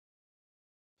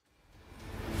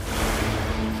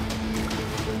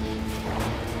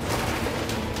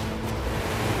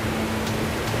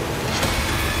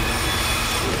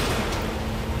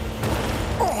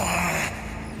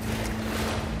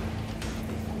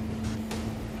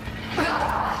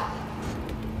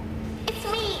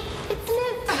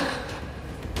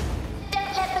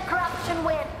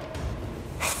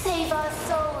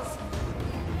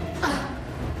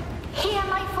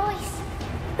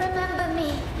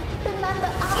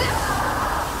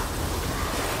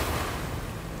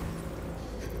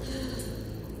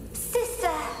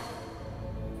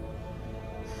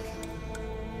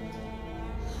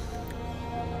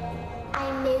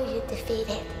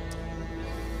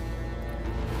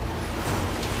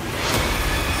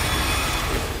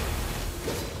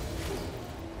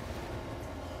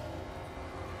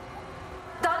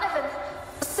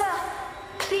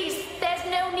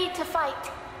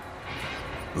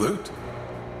Loot?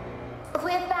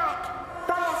 We're back.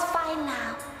 Briar's fine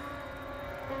now.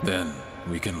 Then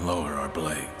we can lower our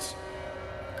blades.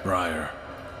 Briar,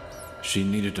 she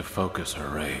needed to focus her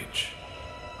rage,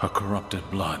 her corrupted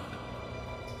blood.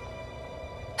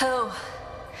 Oh,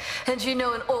 and you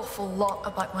know an awful lot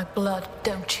about my blood,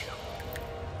 don't you?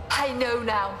 I know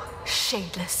now,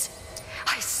 Shadeless.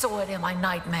 I saw it in my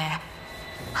nightmare.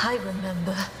 I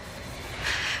remember.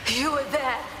 You were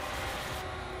there.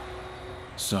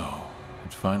 So,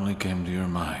 it finally came to your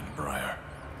mind, Briar.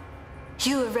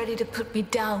 You were ready to put me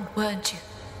down, weren't you?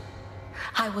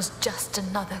 I was just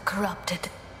another corrupted.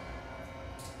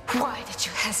 Why did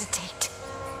you hesitate?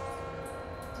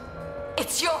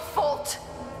 It's your fault.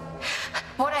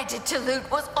 What I did to Loot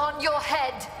was on your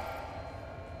head.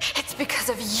 It's because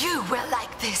of you we're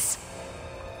like this.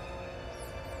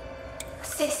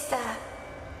 Sister.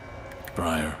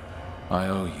 Briar, I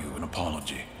owe you an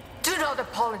apology. Do not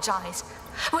apologize.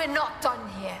 We're not done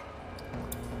here.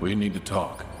 We need to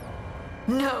talk.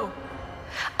 No.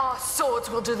 Our swords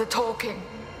will do the talking.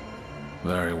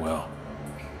 Very well.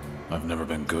 I've never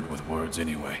been good with words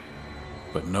anyway.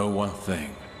 But know one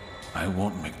thing. I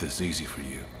won't make this easy for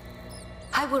you.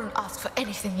 I wouldn't ask for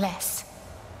anything less.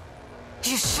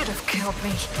 You should have killed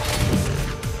me.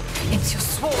 It's your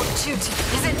sworn duty,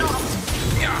 is it not?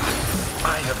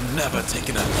 I have never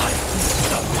taken a life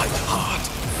with a light heart.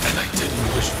 And I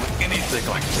didn't wish for anything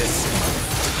like this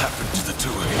to happen to the two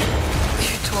of you.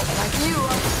 You talk like you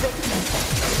are the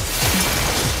victim.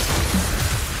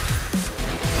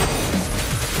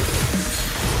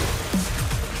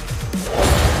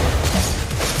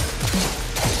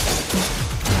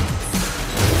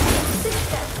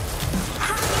 Sister,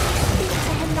 how can you speak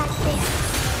to him like this?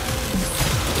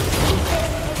 He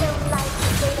saved his own life to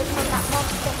save us from that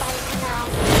monster by the canal.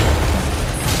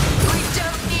 We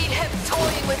don't need him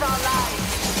toying with our lives.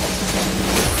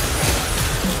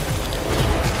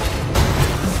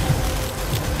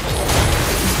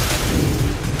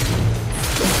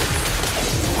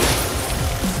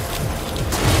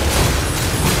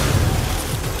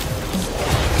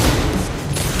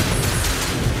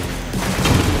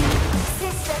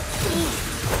 Sister, please.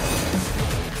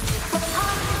 The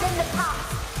past is in the past.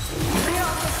 We're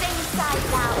on the same side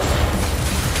now.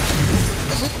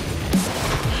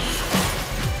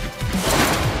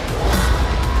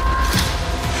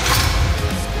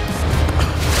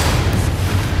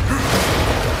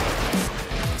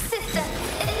 Sister,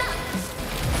 enough!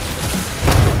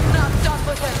 Not done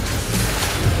with him.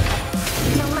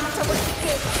 No matter what you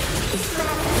did, this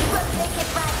man will make it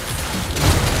right.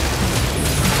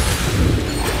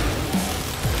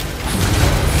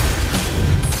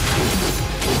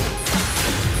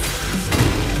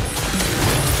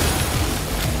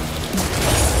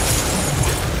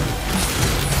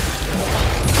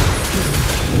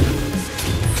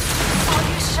 Are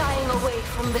you shying away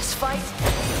from this fight?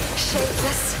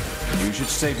 Shadeless? You should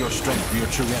save your strength for your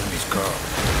true enemies, girl.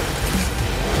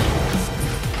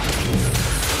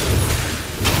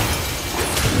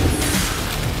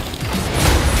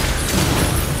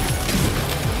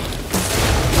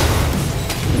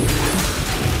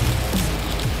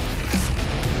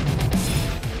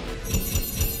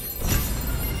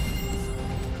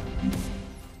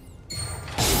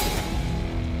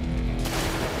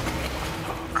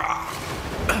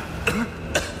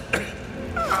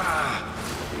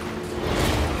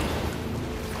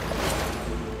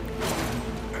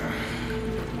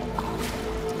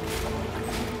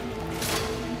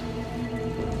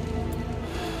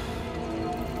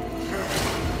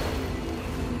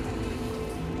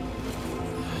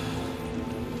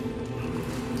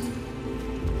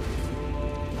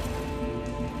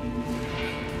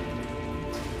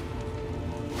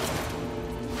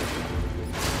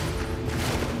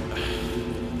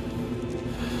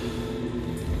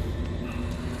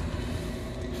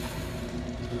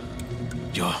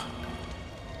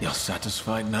 You're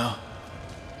satisfied now?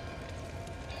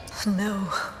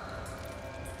 No.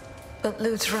 But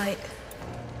Loot's right.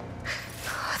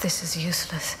 This is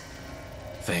useless.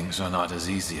 Things are not as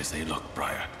easy as they look,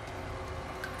 Briar.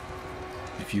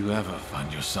 If you ever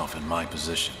find yourself in my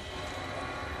position,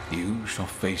 you shall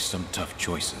face some tough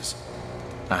choices,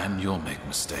 and you'll make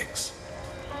mistakes.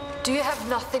 Do you have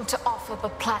nothing to offer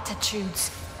but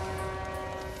platitudes?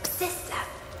 Sister,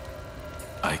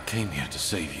 I came here to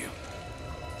save you,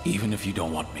 even if you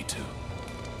don't want me to.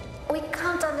 we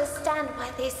can't understand why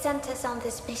they sent us on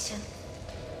this mission.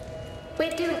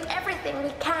 We're doing everything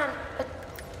we can, but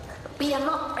we are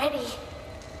not ready.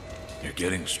 You're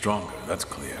getting stronger, that's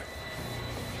clear.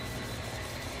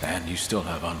 And you still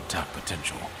have untapped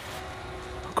potential.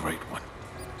 A great one.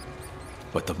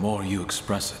 But the more you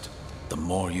express it, the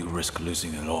more you risk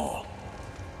losing it all.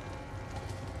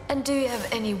 And do you have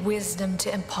any wisdom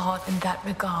to impart in that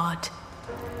regard?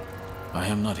 I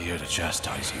am not here to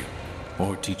chastise you,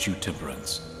 or teach you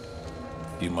temperance.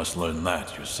 You must learn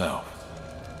that yourself.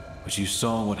 But you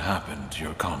saw what happened to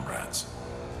your comrades.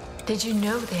 Did you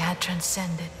know they had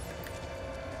transcended?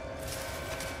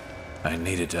 I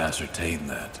needed to ascertain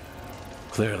that.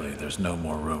 Clearly, there's no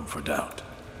more room for doubt.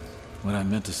 What I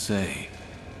meant to say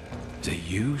is that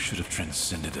you should have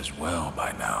transcended as well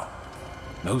by now.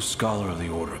 No scholar of the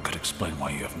Order could explain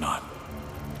why you have not.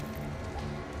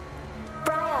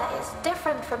 Briar is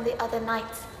different from the other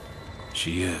knights.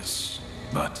 She is,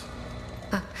 but...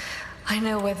 I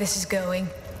know where this is going.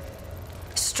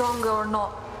 Stronger or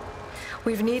not,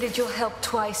 we've needed your help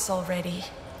twice already.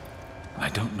 I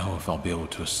don't know if I'll be able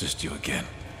to assist you again.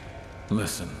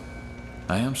 Listen,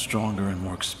 I am stronger and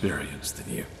more experienced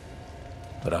than you,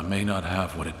 but I may not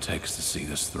have what it takes to see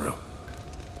this through.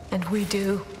 And we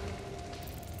do.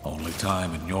 Only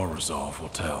time and your resolve will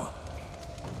tell.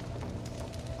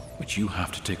 But you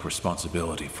have to take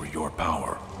responsibility for your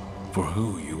power, for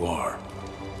who you are.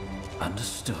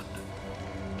 Understood?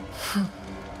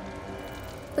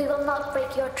 We will not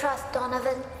break your trust,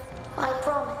 Donovan. I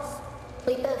promise.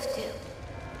 We both do.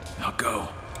 Now go.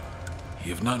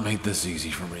 You have not made this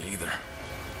easy for me either.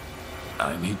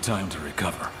 I need time to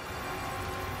recover.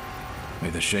 May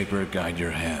the Shaper guide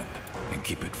your hand and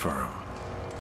keep it firm.